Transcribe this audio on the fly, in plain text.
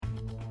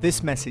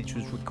This message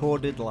was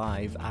recorded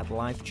live at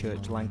Life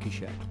Church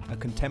Lancashire, a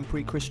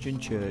contemporary Christian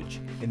church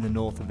in the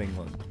north of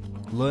England.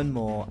 Learn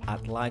more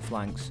at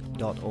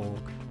lifelancs.org.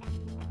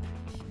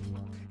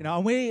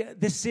 And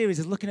this series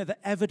is looking at the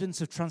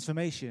evidence of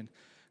transformation,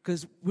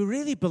 because we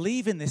really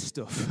believe in this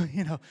stuff.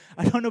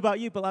 I don't know about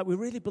you, but we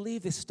really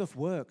believe this stuff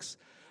works.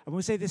 And when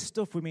we say this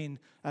stuff, we mean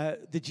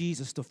the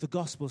Jesus stuff, the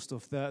gospel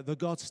stuff, the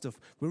God stuff.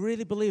 We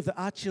really believe that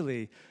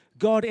actually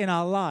God in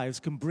our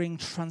lives can bring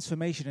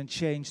transformation and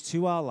change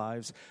to our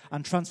lives,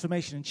 and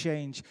transformation and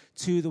change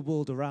to the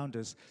world around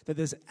us, that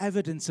there's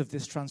evidence of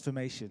this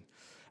transformation.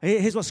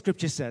 Here's what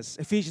Scripture says,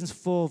 Ephesians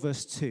 4,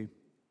 verse 2.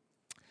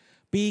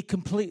 Be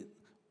complete.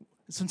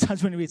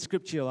 Sometimes when you read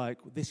Scripture, you're like,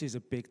 this is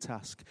a big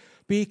task.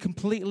 Be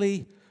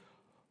completely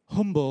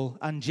humble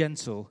and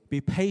gentle.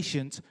 Be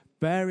patient,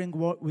 bearing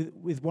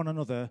with one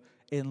another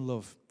in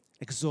love,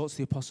 exhorts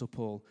the Apostle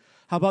Paul.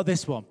 How about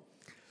this one?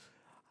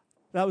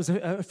 That was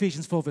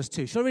Ephesians 4, verse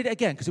 2. Shall I read it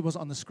again? Because it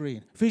wasn't on the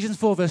screen. Ephesians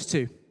 4, verse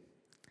 2.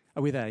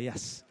 Are we there?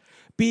 Yes.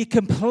 Be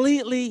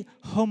completely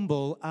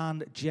humble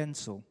and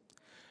gentle.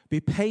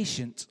 Be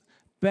patient,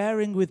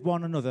 bearing with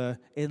one another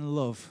in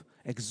love,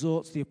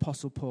 exhorts the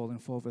Apostle Paul in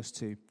 4, verse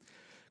 2.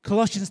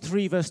 Colossians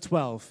 3, verse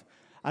 12.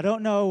 I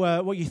don't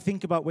know what you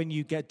think about when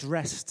you get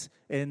dressed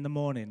in the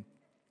morning.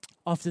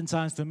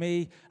 Oftentimes for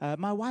me,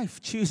 my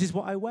wife chooses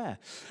what I wear.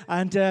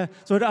 And I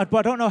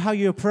don't know how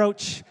you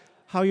approach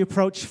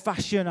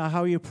fashion, or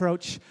how you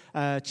approach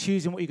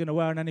choosing what you're going to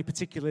wear on any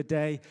particular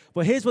day.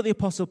 But here's what the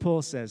Apostle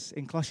Paul says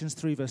in Colossians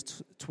 3,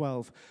 verse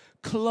 12.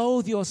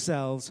 Clothe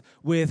yourselves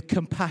with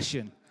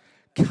compassion,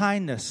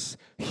 kindness,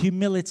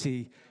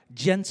 humility,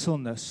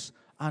 gentleness,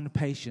 and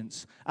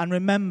patience. And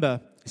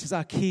remember, this is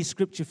our key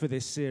scripture for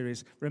this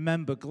series.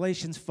 Remember,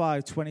 Galatians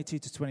 5, 22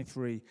 to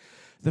 23.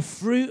 The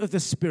fruit of the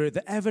Spirit,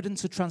 the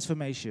evidence of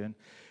transformation,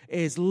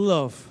 is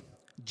love,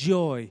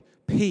 joy,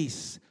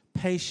 peace,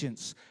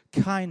 patience,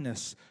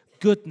 kindness,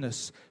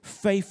 goodness,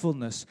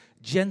 faithfulness,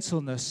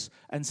 gentleness,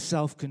 and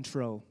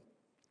self-control.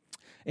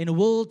 In a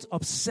world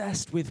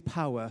obsessed with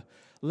power,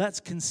 let's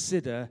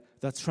consider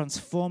the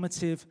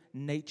transformative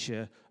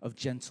nature of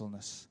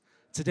gentleness.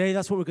 Today,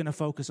 that's what we're going to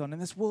focus on. In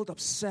this world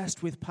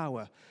obsessed with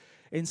power,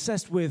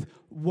 obsessed with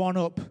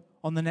one-up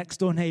on the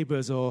next-door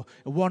neighbors, or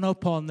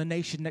one-up on the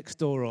nation next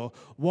door, or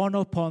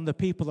one-up on the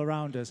people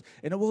around us.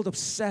 In a world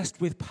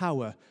obsessed with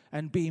power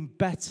and being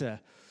better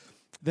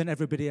than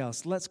everybody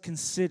else, let's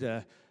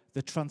consider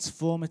the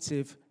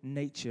transformative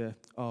nature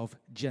of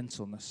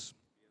gentleness.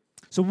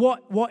 So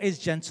what is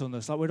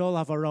gentleness? We'd all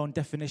have our own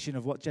definition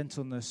of what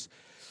gentleness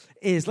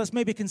is. Let's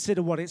maybe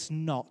consider what it's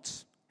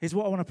not. Here's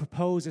what I want to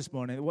propose this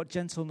morning, what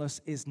gentleness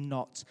is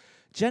not.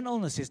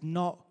 Gentleness is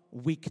not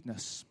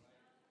weakness.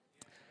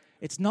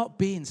 It's not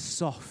being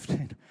soft.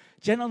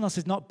 Gentleness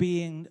is not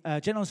being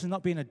a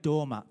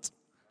doormat.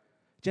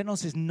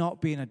 Gentleness is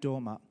not being a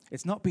doormat.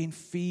 It's not being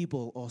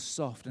feeble or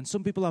soft. And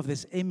some people have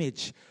this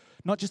image,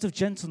 not just of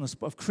gentleness,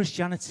 but of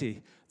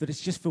Christianity, that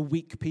it's just for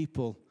weak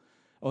people,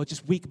 or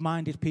just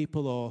weak-minded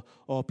people,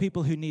 or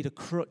people who need a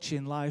crutch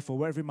in life, or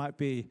whatever it might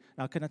be.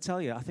 Now, can I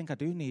tell you, I think I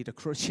do need a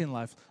crutch in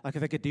life. I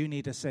think I do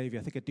need a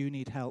savior. I think I do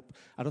need help.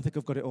 I don't think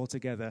I've got it all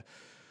together.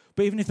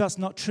 But even if that's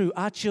not true,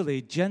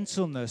 actually,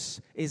 gentleness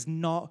is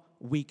not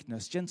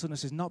weakness.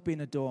 Gentleness is not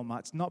being a doormat.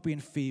 It's not being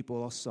feeble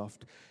or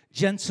soft.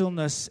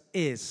 Gentleness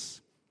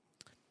is.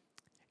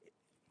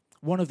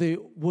 One of the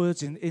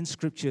words in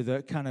Scripture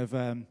that kind of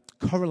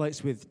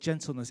correlates with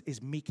gentleness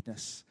is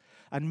meekness.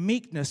 And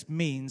meekness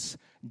means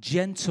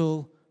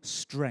gentle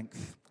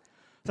strength.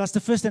 That's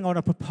the first thing I want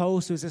to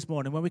propose to us this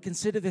morning. When we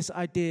consider this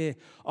idea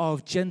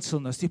of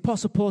gentleness, the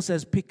Apostle Paul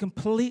says, be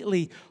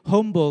completely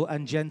humble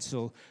and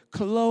gentle.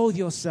 Clothe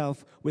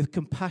yourself with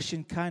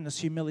compassion, kindness,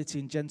 humility,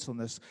 and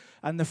gentleness.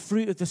 And the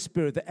fruit of the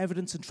Spirit, the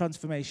evidence and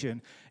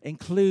transformation,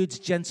 includes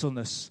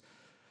gentleness.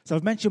 So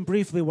I've mentioned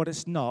briefly what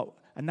it's not,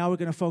 and now we're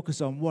going to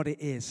focus on what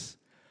it is.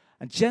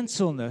 And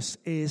gentleness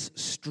is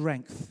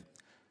strength.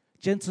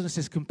 Gentleness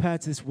is compared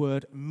to this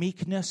word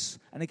meekness.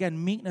 And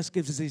again, meekness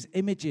gives us these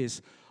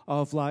images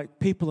of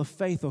people of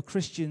faith or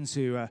Christians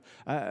who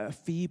are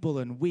feeble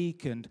and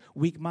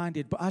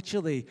weak-minded. But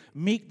actually,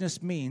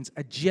 meekness means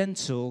a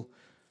gentle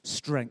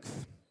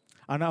strength.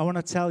 And I want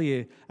to tell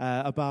you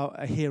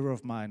about a hero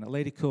of mine, a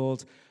lady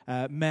called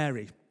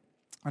Mary.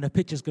 And her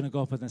picture's going to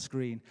go up on the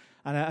screen.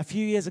 And a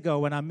few years ago,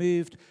 when I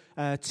moved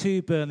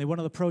to Burnley, one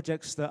of the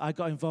projects that we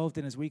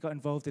got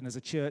involved in as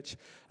a church,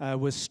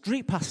 was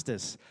street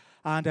pastors.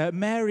 And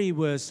Mary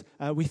was,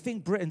 we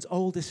think, Britain's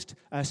oldest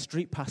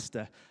street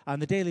pastor.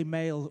 And the Daily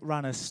Mail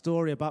ran a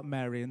story about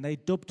Mary, and they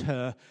dubbed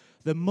her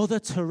the Mother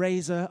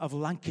Teresa of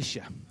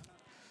Lancashire.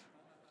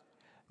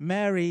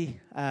 Mary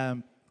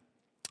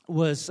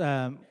was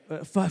 5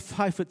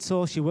 foot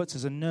tall. She worked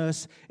as a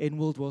nurse in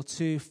World War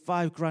II,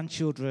 5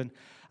 grandchildren.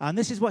 And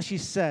this is what she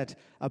said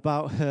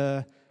about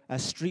her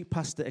street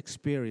pastor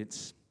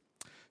experience.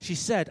 She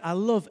said, I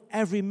love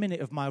every minute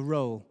of my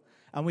role,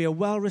 and we are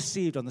well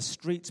received on the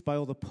streets by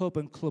all the pub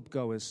and club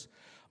goers.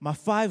 My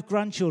 5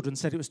 grandchildren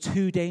said it was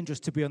too dangerous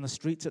to be on the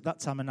streets at that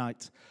time of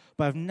night,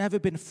 but I've never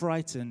been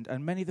frightened,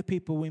 and many of the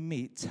people we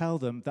meet tell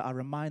them that I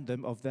remind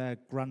them of their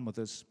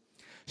grandmothers.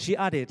 She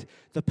added,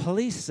 the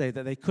police say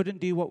that they couldn't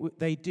do what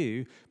they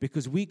do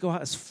because we go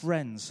out as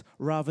friends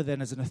rather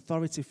than as an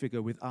authority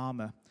figure with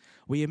armor.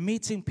 We are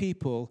meeting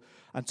people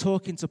and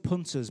talking to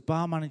punters,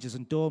 bar managers,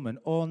 and doormen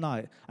all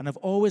night, and I've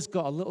always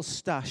got a little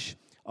stash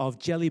of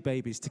jelly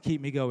babies to keep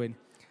me going,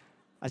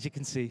 as you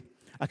can see.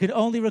 I can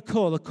only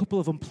recall a couple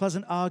of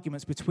unpleasant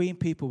arguments between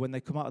people when they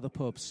come out of the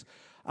pubs.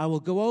 I will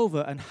go over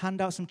and hand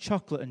out some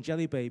chocolate and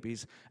jelly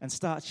babies and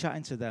start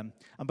chatting to them.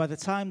 And by the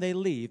time they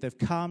leave, they've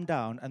calmed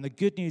down. And the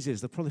good news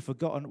is they've probably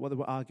forgotten what they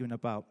were arguing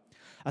about.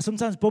 I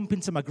sometimes bump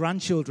into my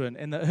grandchildren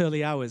in the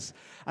early hours,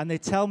 and they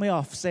tell me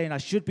off saying I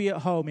should be at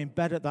home in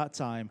bed at that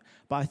time.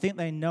 But I think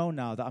they know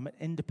now that I'm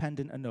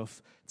independent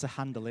enough to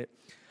handle it.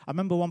 I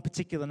remember one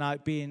particular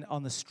night being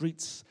on the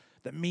streets,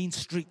 the mean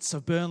streets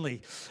of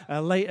Burnley,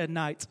 late at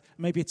night,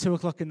 maybe at 2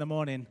 o'clock in the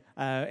morning,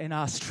 in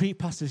our street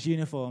pastors'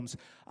 uniforms.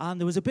 And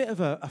there was a bit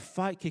of a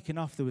fight kicking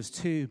off. There was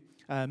 2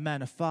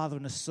 men, a father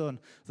and a son.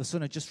 The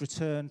son had just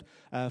returned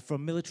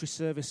from military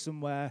service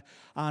somewhere.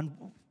 And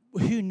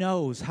who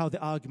knows how the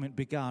argument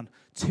began.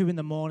 2 in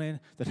the morning,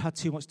 they'd had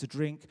too much to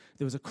drink.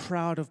 There was a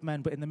crowd of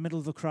men, but in the middle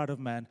of the crowd of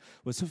men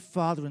was a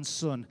father and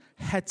son,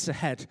 head to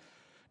head.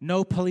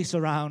 No police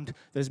around.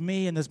 There's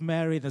me and there's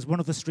Mary. There's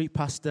one other street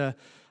pastor.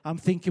 I'm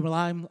thinking, well,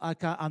 I'm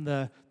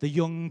the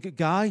young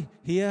guy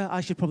here. I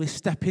should probably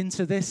step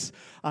into this.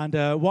 And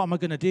what am I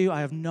going to do?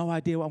 I have no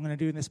idea what I'm going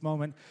to do in this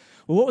moment.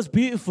 Well, what was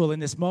beautiful in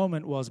this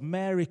moment was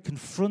Mary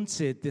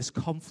confronted this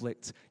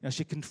conflict.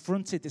 She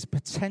confronted this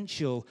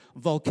potential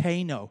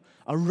volcano,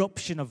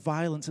 eruption of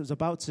violence that was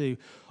about to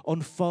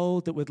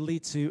unfold that would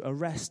lead to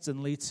arrests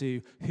and lead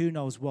to who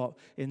knows what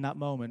in that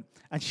moment.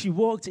 And she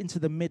walked into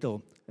the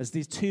middle as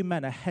these 2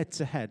 men are head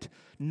to head,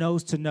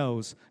 nose to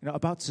nose,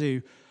 about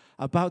to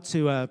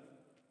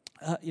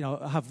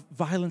have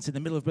violence in the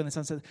middle of brilliant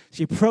sunset.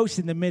 She approached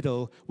in the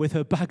middle with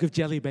her bag of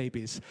jelly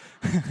babies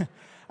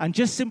and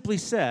just simply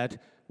said,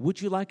 would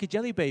you like a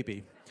jelly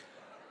baby?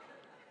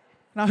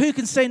 Now, who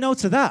can say no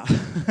to that?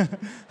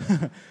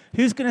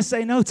 Who's going to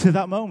say no to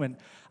that moment?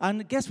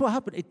 And guess what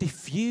happened? It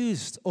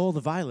diffused all the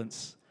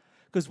violence.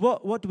 Because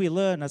what do we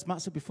learn, as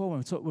Matt said before,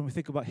 when we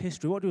think about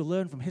history, what do we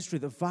learn from history?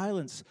 That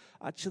violence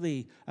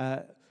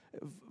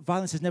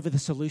is never the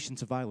solution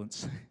to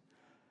violence.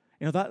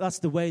 That's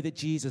the way that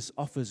Jesus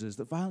offers us,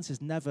 that violence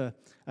is never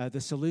the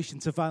solution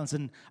to violence.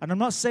 And I'm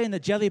not saying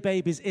that jelly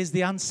babies is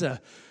the answer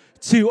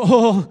to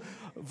all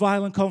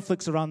violent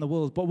conflicts around the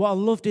world. But what I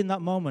loved in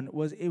that moment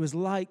was it was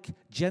like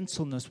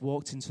gentleness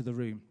walked into the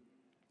room.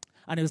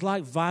 And it was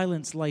like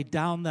violence laid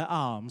down their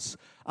arms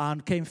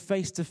and came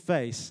face to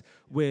face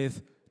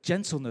with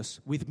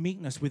gentleness, with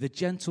meekness, with a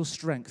gentle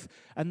strength.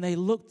 And they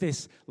looked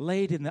this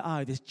lady in the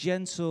eye, this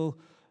gentle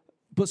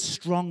but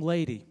strong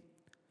lady.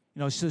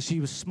 So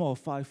she was small,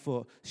 5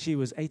 foot. She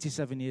was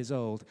 87 years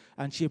old.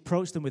 And she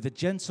approached them with a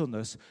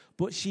gentleness,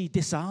 but she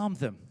disarmed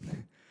them.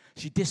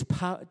 She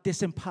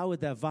disempowered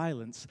their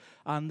violence,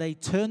 and they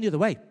turned the other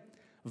way.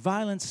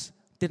 Violence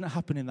didn't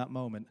happen in that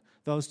moment.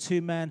 Those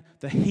 2 men,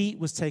 the heat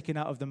was taken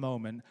out of the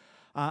moment,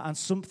 and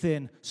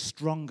something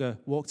stronger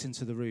walked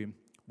into the room,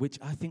 which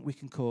I think we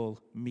can call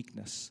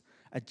meekness,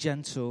 a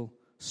gentle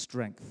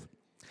strength.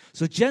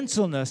 So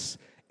gentleness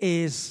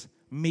is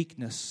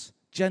meekness,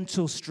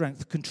 gentle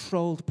strength,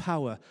 controlled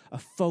power, a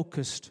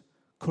focused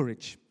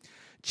courage.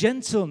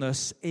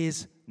 Gentleness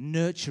is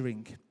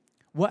nurturing.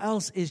 What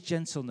else is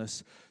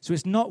gentleness? So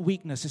it's not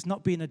weakness, it's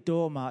not being a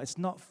doormat, it's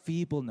not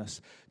feebleness.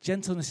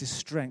 Gentleness is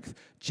strength.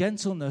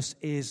 Gentleness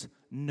is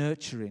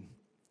nurturing.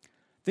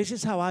 This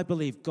is how I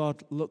believe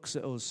God looks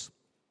at us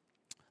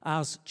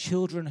as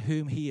children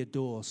whom he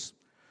adores.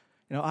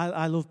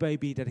 I love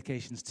baby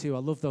dedications too. I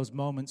love those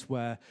moments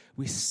where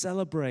we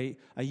celebrate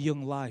a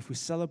young life, we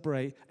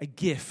celebrate a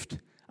gift,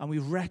 and we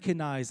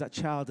recognize that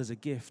child as a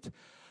gift.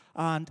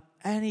 And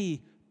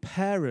any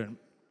parent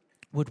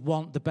would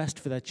want the best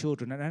for their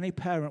children, and any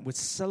parent would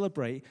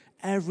celebrate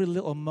every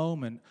little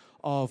moment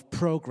of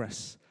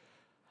progress.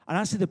 And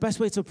actually, the best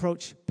way to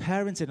approach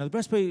parenting, or the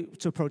best way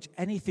to approach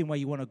anything where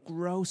you want to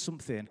grow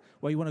something,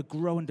 where you want to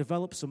grow and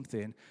develop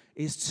something,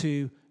 is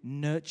to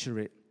nurture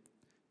it.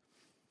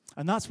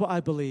 And that's what I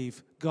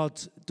believe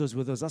God does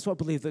with us. That's what I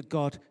believe that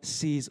God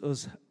sees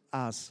us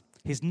as.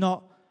 He's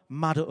not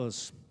mad at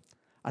us.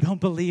 I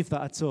don't believe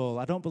that at all.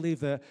 I don't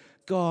believe that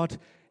God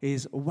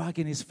is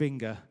wagging his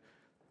finger.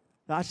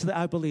 Actually,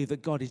 I believe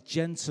that God is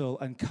gentle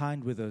and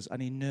kind with us,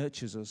 and he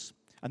nurtures us.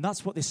 And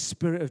that's what this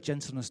spirit of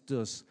gentleness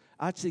does.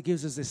 Actually, it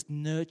gives us this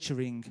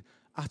nurturing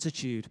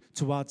attitude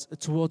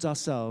towards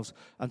ourselves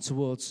and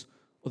towards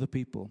other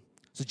people.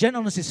 So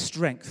gentleness is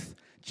strength.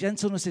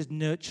 Gentleness is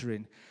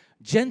nurturing.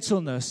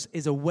 Gentleness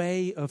is a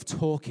way of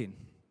talking.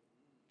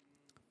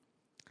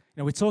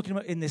 We're talking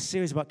about in this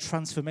series about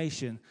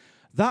transformation.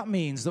 That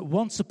means that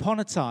once upon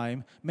a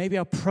time, maybe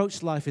I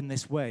approached life in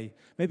this way.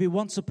 Maybe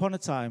once upon a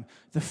time,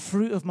 the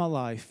fruit of my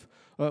life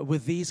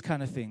with these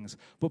kind of things.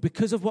 But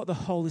because of what the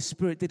Holy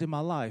Spirit did in my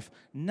life,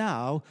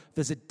 now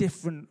there's a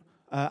different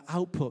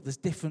output. There's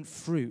different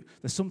fruit.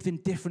 There's something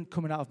different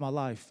coming out of my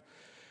life.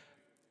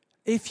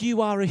 If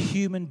you are a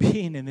human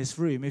being in this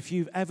room, if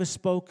you've ever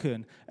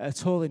spoken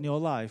at all in your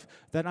life,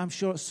 then I'm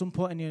sure at some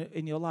point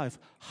in your life,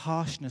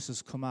 harshness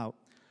has come out.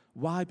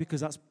 Why?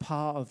 Because that's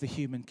part of the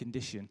human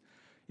condition.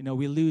 You know,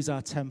 we lose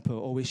our temper,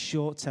 or we're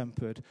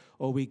short-tempered,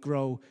 or we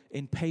grow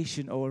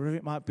impatient, or whatever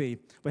it might be.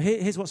 But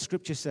here's what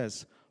Scripture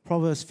says.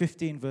 Proverbs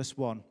 15, verse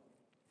 1.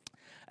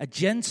 A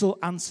gentle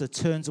answer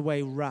turns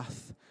away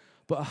wrath,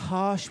 but a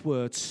harsh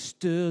word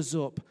stirs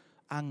up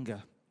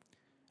anger.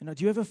 You know,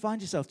 do you ever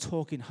find yourself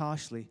talking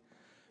harshly?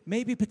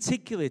 Maybe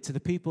particularly to the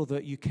people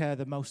that you care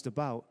the most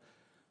about.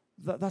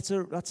 It's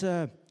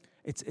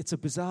a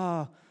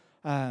bizarre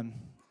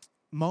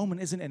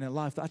moment, isn't it, in our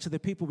life, that actually the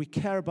people we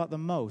care about the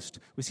most,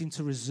 we seem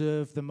to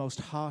reserve the most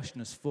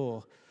harshness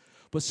for.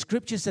 But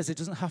Scripture says it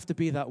doesn't have to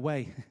be that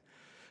way.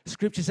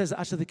 Scripture says that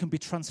actually there can be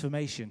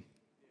transformation.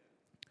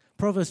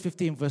 Proverbs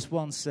 15, verse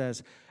 1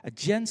 says, a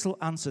gentle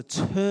answer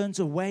turns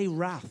away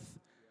wrath.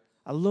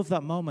 I love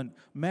that moment.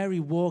 Mary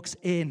walks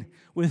in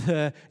with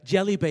her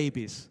jelly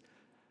babies.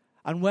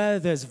 And where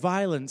there's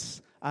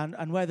violence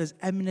and where there's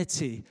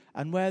enmity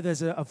and where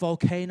there's a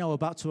volcano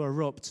about to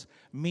erupt,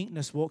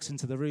 meekness walks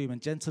into the room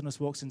and gentleness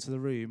walks into the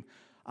room.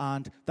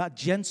 And that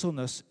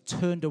gentleness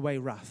turned away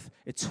wrath.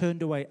 It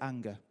turned away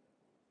anger.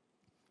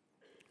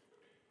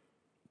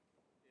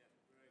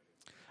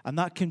 And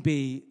that can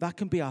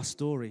be our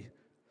story.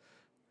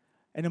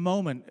 In a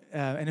moment,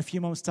 in a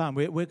few moments' time,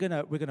 we're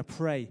gonna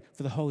pray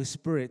for the Holy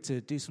Spirit to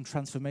do some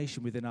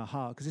transformation within our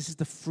heart, because this is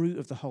the fruit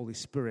of the Holy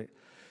Spirit.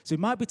 So it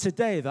might be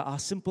today that our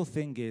simple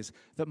thing is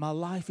that my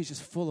life is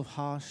just full of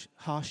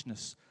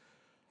harshness.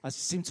 I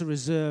seem to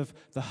reserve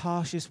the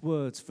harshest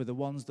words for the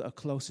ones that are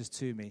closest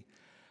to me.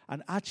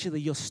 And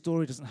actually, your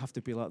story doesn't have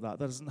to be like that.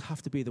 That doesn't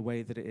have to be the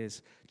way that it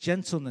is.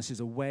 Gentleness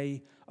is a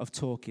way of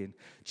talking.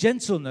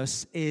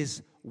 Gentleness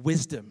is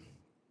wisdom.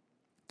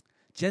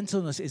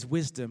 Gentleness is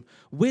wisdom.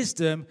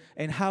 Wisdom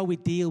in how we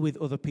deal with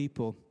other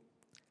people.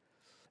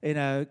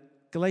 In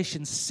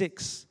Galatians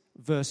 6,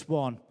 verse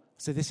 1.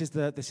 So this is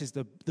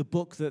the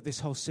book that this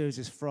whole series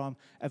is from,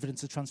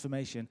 Evidence of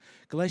Transformation.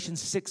 Galatians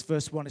 6,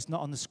 verse 1, it's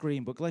not on the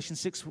screen, but Galatians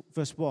 6,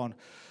 verse 1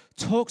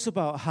 talks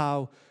about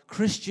how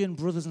Christian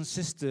brothers and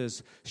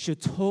sisters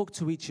should talk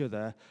to each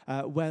other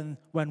when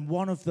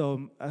one of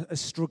them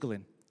is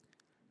struggling.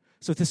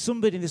 So if there's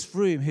somebody in this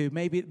room who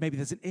maybe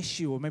there's an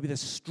issue, or maybe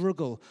there's a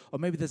struggle, or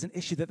maybe there's an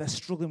issue that they're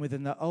struggling with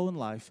in their own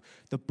life,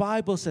 the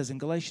Bible says in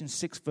Galatians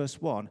 6,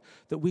 verse 1,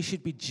 that we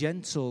should be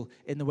gentle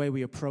in the way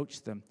we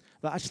approach them.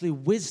 That actually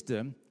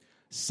wisdom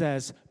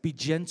says be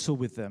gentle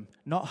with them,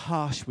 not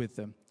harsh with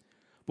them.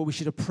 But we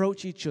should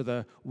approach each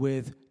other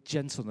with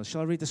gentleness.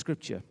 Shall I read the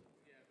scripture?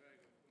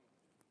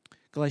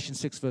 Galatians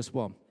 6, verse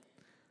 1.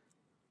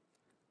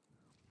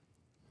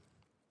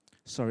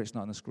 Sorry, it's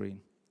not on the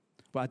screen.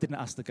 But I didn't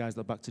ask the guys at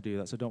the back to do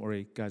that, so don't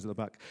worry, guys at the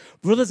back.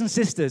 Brothers and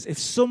sisters, if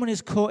someone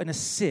is caught in a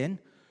sin,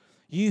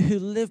 you who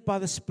live by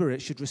the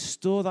Spirit should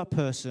restore that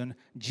person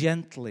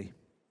gently.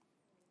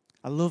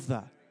 I love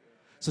that.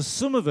 So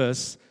some of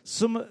us,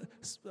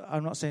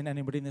 I'm not saying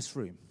anybody in this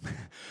room,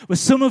 but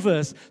some of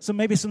us,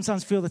 maybe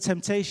sometimes feel the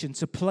temptation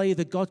to play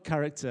the God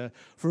character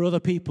for other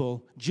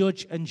people,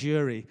 judge and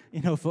jury,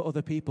 for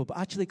other people. But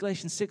actually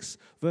Galatians 6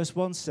 verse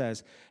 1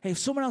 says, hey, if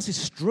someone else is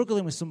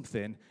struggling with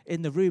something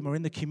in the room or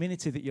in the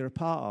community that you're a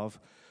part of,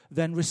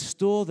 then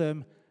restore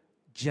them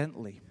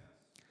gently.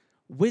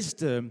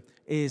 Wisdom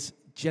is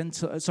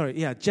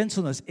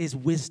gentleness is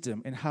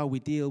wisdom in how we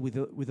deal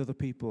with other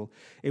people.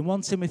 In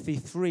 1 Timothy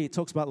 3, it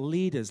talks about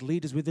leaders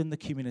within the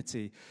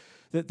community,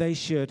 that they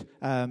should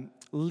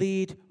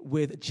lead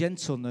with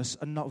gentleness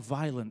and not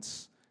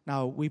violence.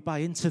 Now, we buy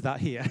into that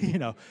here,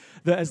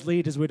 that as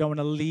leaders, we don't want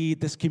to lead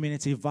this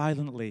community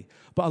violently.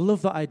 But I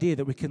love that idea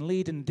that we can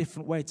lead in a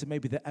different way to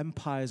maybe the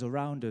empires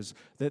around us,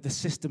 that the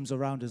systems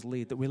around us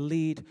lead, that we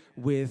lead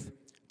with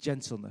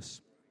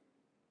gentleness.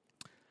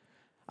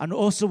 And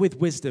also with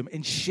wisdom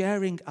in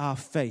sharing our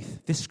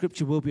faith. This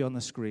scripture will be on the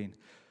screen.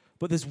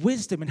 But there's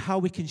wisdom in how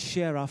we can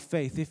share our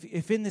faith.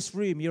 If in this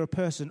room you're a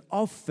person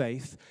of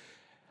faith,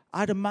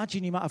 I'd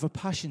imagine you might have a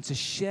passion to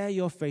share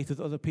your faith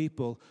with other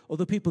people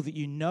that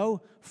you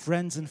know,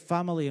 friends and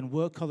family and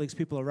work colleagues,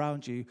 people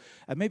around you,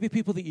 and maybe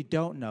people that you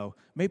don't know.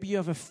 Maybe you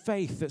have a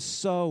faith that's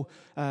so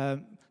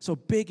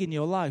big in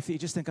your life that you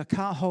just think, I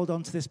can't hold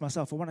on to this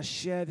myself. I want to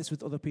share this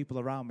with other people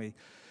around me.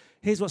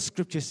 Here's what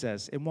scripture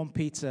says in 1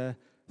 Peter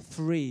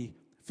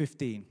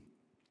 3:15,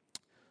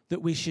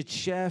 that we should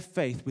share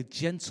faith with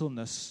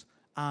gentleness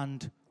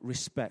and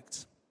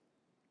respect.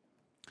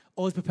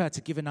 Always prepared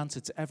to give an answer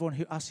to everyone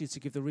who asks you to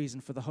give the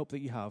reason for the hope that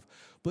you have.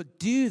 But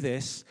do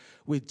this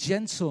with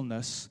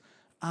gentleness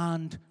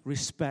and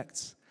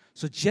respect.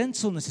 So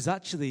gentleness is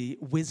actually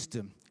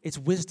wisdom. It's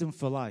wisdom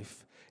for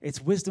life. It's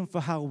wisdom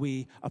for how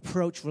we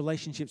approach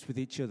relationships with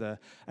each other.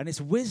 And it's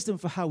wisdom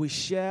for how we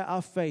share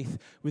our faith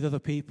with other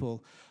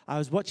people. I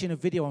was watching a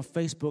video on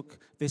Facebook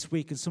this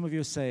week, and some of you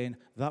are saying,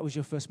 that was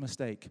your first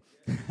mistake.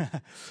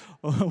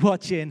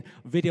 Watching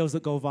videos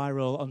that go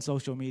viral on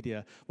social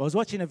media. Well, I was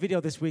watching a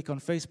video this week on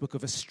Facebook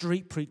of a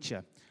street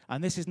preacher.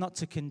 And this is not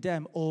to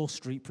condemn all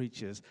street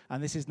preachers.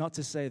 And this is not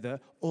to say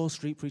that all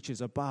street preachers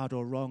are bad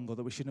or wrong or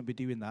that we shouldn't be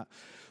doing that.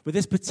 But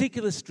this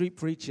particular street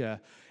preacher,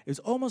 it was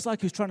almost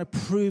like he was trying to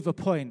prove a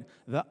point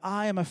that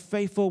I am a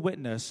faithful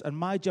witness and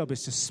my job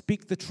is to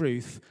speak the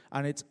truth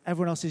and it's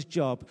everyone else's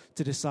job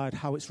to decide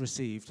how it's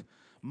received.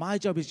 My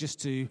job is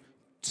just to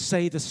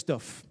say the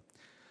stuff.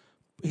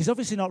 He's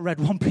obviously not read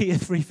 1 Peter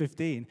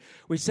 3:15,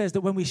 which says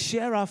that when we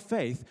share our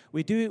faith,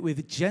 we do it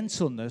with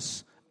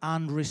gentleness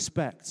and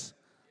respect.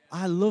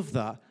 I love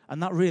that,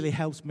 and that really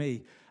helps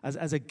me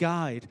as a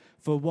guide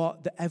for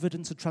what the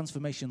evidence of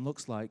transformation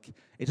looks like.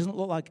 It doesn't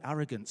look like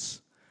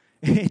arrogance.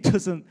 It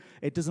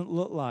doesn't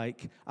look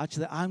like,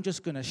 actually, I'm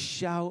just going to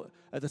shout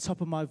at the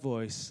top of my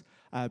voice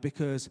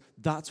because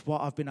that's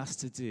what I've been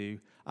asked to do,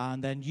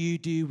 and then you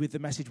do with the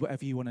message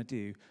whatever you want to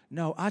do.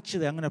 No,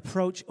 actually, I'm going to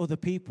approach other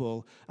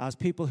people as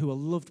people who are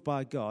loved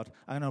by God.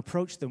 I'm going to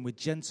approach them with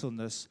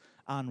gentleness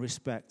and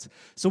respect.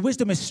 So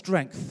wisdom is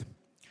strength.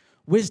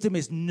 Wisdom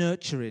is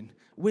nurturing.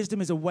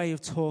 Wisdom is a way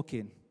of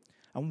talking.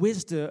 And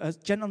wisdom,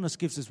 gentleness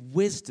gives us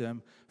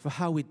wisdom for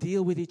how we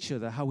deal with each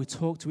other, how we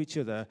talk to each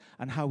other,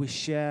 and how we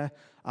share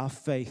our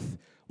faith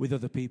with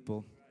other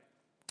people.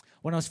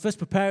 When I was first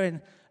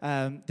preparing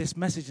this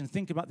message and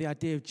thinking about the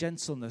idea of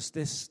gentleness,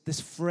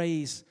 this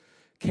phrase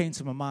came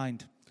to my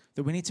mind,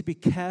 that we need to be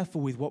careful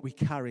with what we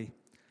carry.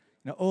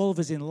 Now, all of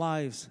us in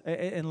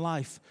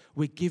life,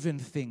 we're given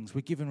things,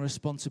 we're given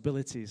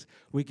responsibilities,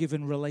 we're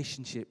given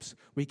relationships,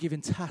 we're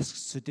given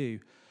tasks to do.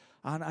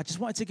 And I just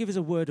wanted to give us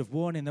a word of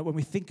warning that when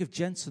we think of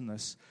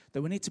gentleness,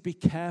 that we need to be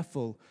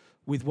careful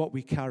with what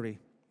we carry.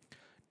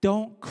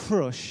 Don't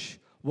crush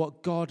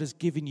what God has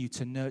given you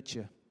to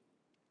nurture.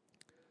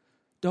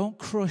 Don't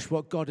crush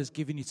what God has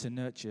given you to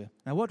nurture.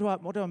 Now, what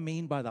do I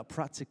mean by that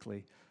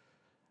practically?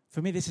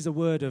 For me, this is a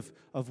word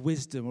of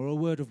wisdom or a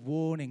word of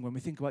warning when we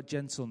think about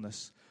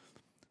gentleness.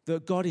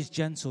 That God is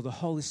gentle, the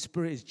Holy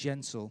Spirit is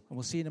gentle. And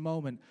we'll see in a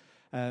moment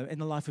in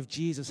the life of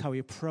Jesus how he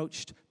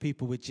approached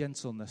people with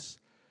gentleness.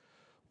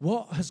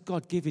 What has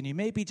God given you?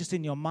 Maybe just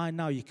in your mind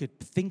now you could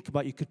think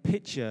about, you could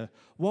picture,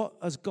 what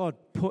has God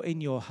put in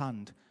your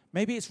hand?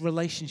 Maybe it's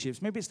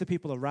relationships. Maybe it's the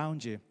people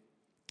around you.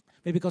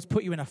 Maybe God's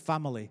put you in a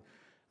family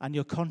and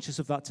you're conscious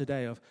of that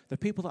today, of the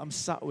people that I'm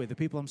sat with, the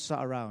people I'm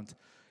sat around.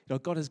 You know,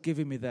 God has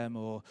given me them,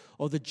 or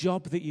the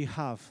job that you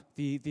have,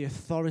 the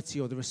authority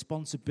or the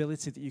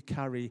responsibility that you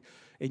carry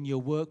in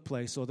your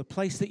workplace, or the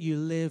place that you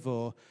live,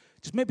 or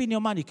just maybe in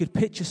your mind you could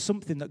picture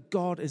something that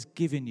God has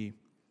given you.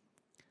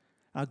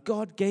 Now,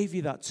 God gave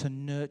you that to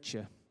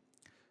nurture.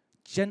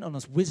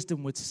 Gentleness,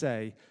 wisdom would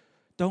say,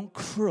 don't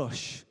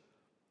crush.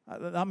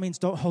 That means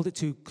don't hold it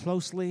too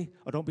closely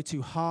or don't be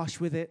too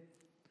harsh with it.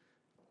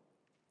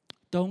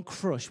 Don't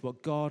crush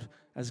what God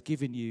has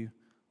given you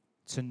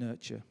to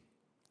nurture.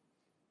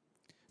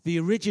 The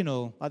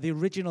original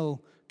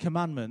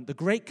commandment, the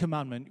great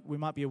commandment we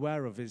might be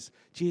aware of is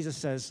Jesus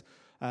says,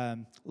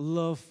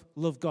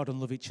 love God and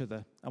love each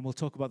other. And we'll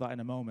talk about that in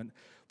a moment.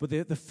 But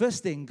the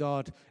first thing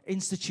God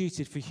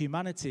instituted for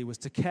humanity was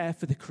to care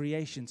for the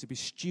creation, to be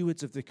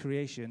stewards of the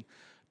creation.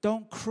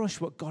 Don't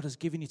crush what God has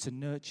given you to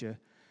nurture.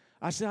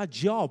 Actually, our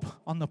job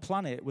on the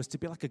planet was to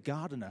be like a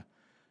gardener,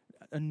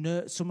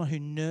 someone who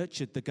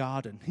nurtured the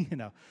garden,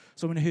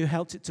 someone who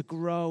helped it to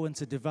grow and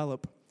to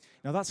develop.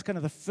 Now, that's kind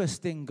of the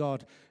first thing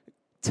God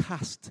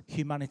tasked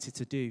humanity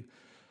to do.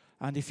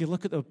 And if you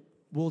look at the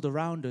world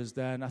around us,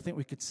 then I think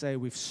we could say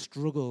we've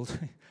struggled.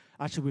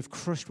 Actually, we've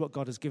crushed what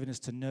God has given us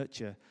to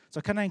nurture. So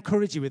can I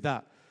encourage you with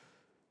that?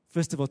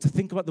 First of all, to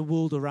think about the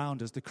world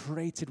around us, the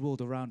created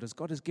world around us.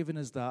 God has given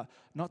us that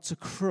not to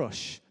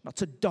crush, not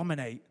to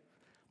dominate,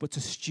 but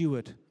to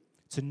steward,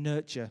 to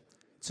nurture,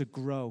 to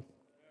grow.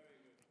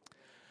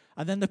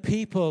 And then the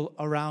people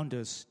around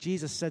us.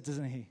 Jesus said,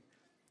 doesn't he?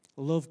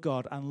 Love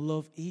God and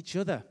love each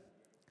other.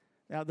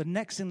 Now, the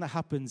next thing that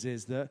happens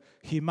is that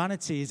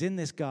humanity is in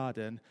this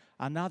garden,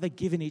 and now they're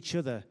giving each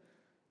other.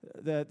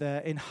 They're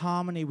in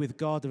harmony with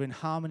God, they're in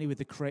harmony with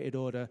the created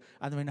order,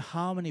 and they're in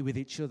harmony with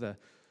each other.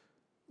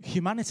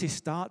 Humanity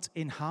starts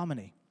in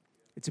harmony.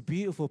 It's a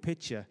beautiful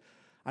picture.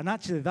 And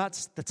actually,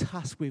 that's the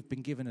task we've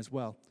been given as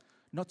well.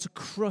 Not to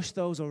crush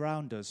those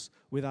around us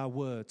with our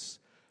words,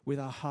 with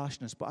our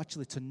harshness, but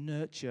actually to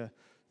nurture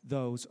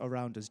those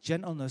around us.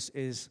 Gentleness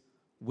is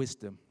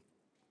wisdom.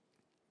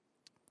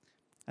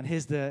 And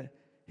here's the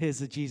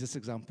Jesus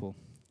example.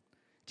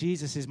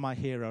 Jesus is my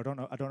hero.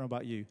 I don't know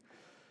about you.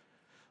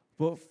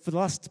 But for the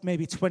last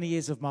maybe 20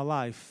 years of my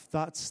life,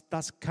 that's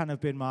kind of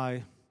been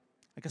my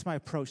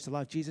approach to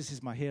life. Jesus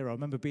is my hero. I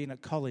remember being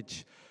at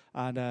college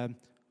and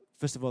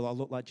First of all, I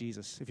look like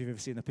Jesus, if you've ever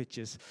seen the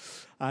pictures.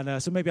 And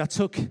so maybe I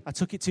took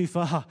it too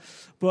far.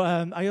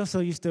 But I also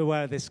used to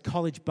wear this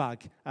college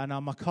bag. And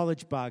on my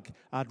college bag,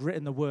 I'd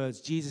written the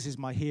words, Jesus is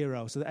my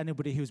hero, so that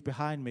anybody who was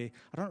behind me,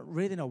 I don't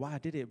really know why I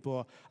did it, but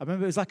I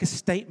remember it was like a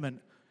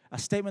statement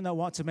that I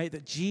wanted to make,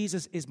 that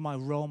Jesus is my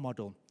role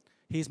model.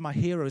 He is my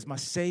hero, he's my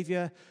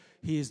savior,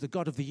 he is the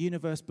God of the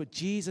universe, but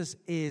Jesus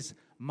is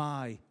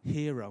my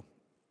hero.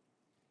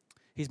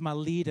 He's my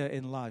leader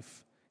in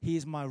life. He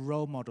is my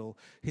role model.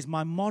 He's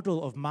my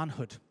model of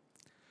manhood.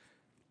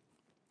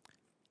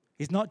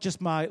 He's not just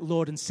my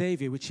Lord and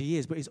Savior, which he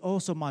is, but he's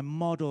also my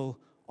model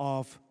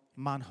of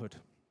manhood.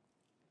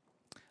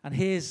 And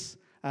here's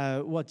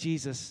what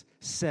Jesus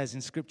says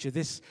in Scripture.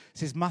 This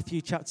is Matthew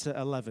chapter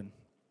 11,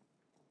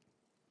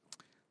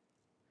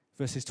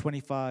 verses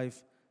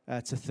 25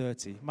 to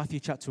 30. Matthew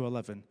chapter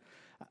 11.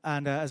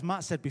 And as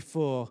Matt said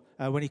before,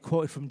 when he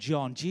quoted from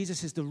John,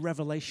 Jesus is the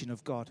revelation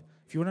of God.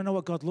 If you want to know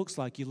what God looks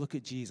like, you look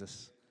at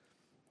Jesus.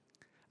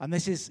 And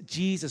this is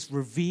Jesus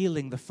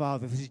revealing the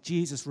Father. This is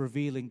Jesus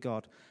revealing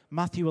God.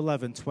 Matthew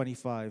 11,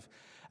 25.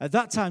 At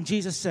that time,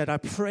 Jesus said, I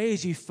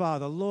praise you,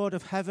 Father, Lord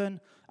of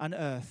heaven and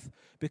earth,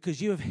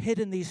 because you have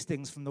hidden these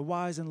things from the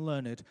wise and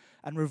learned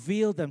and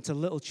revealed them to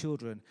little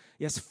children.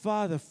 Yes,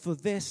 Father, for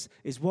this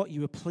is what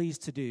you were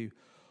pleased to do.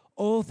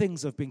 All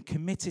things have been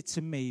committed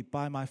to me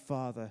by my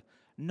Father.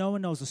 No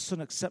one knows the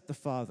Son except the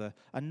Father,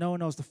 and no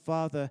one knows the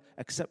Father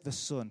except the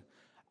Son,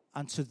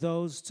 and to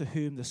those to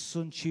whom the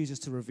Son chooses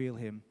to reveal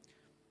him.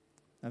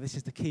 Now, this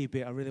is the key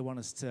bit I really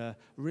want to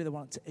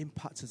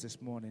impact us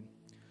this morning.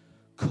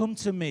 Come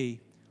to me,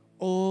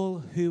 all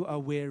who are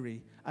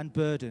weary and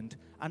burdened,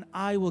 and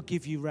I will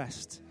give you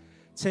rest.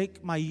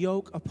 Take my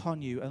yoke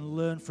upon you and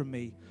learn from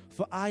me,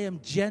 for I am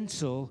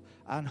gentle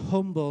and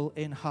humble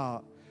in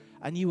heart,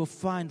 and you will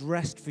find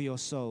rest for your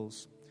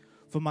souls.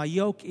 For my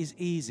yoke is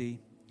easy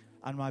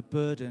and my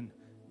burden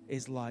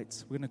is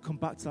light. We're going to come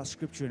back to that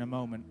scripture in a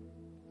moment.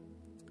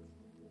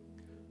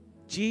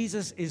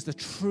 Jesus is the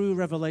true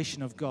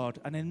revelation of God.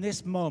 And in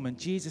this moment,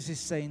 Jesus is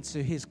saying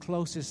to his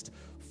closest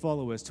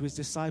followers, to his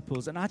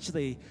disciples, and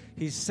actually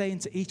he's saying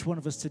to each one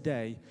of us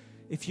today,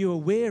 if you are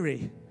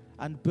weary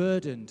and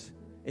burdened,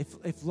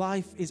 if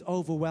life is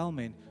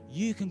overwhelming,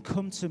 you can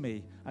come to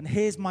me. And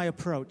here's my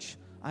approach.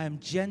 I am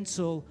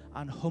gentle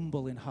and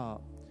humble in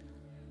heart.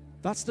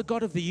 That's the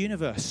God of the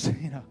universe,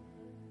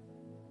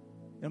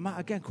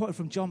 Again, quoted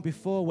from John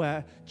before,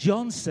 where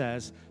John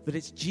says that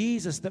it's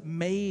Jesus that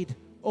made,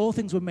 all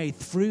things were made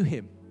through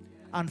him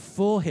and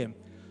for him.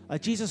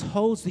 Jesus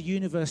holds the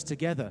universe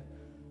together.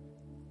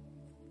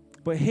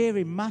 But here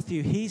in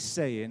Matthew, he's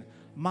saying,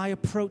 my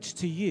approach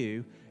to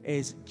you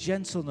is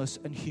gentleness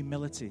and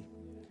humility.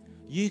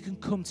 You can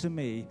come to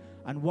me,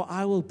 and what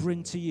I will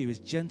bring to you is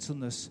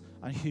gentleness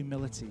and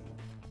humility.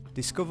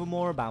 Discover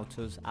more about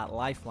us at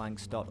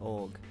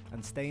lifelanks.org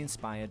and stay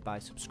inspired by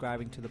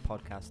subscribing to the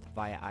podcast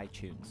via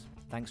iTunes.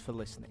 Thanks for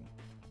listening.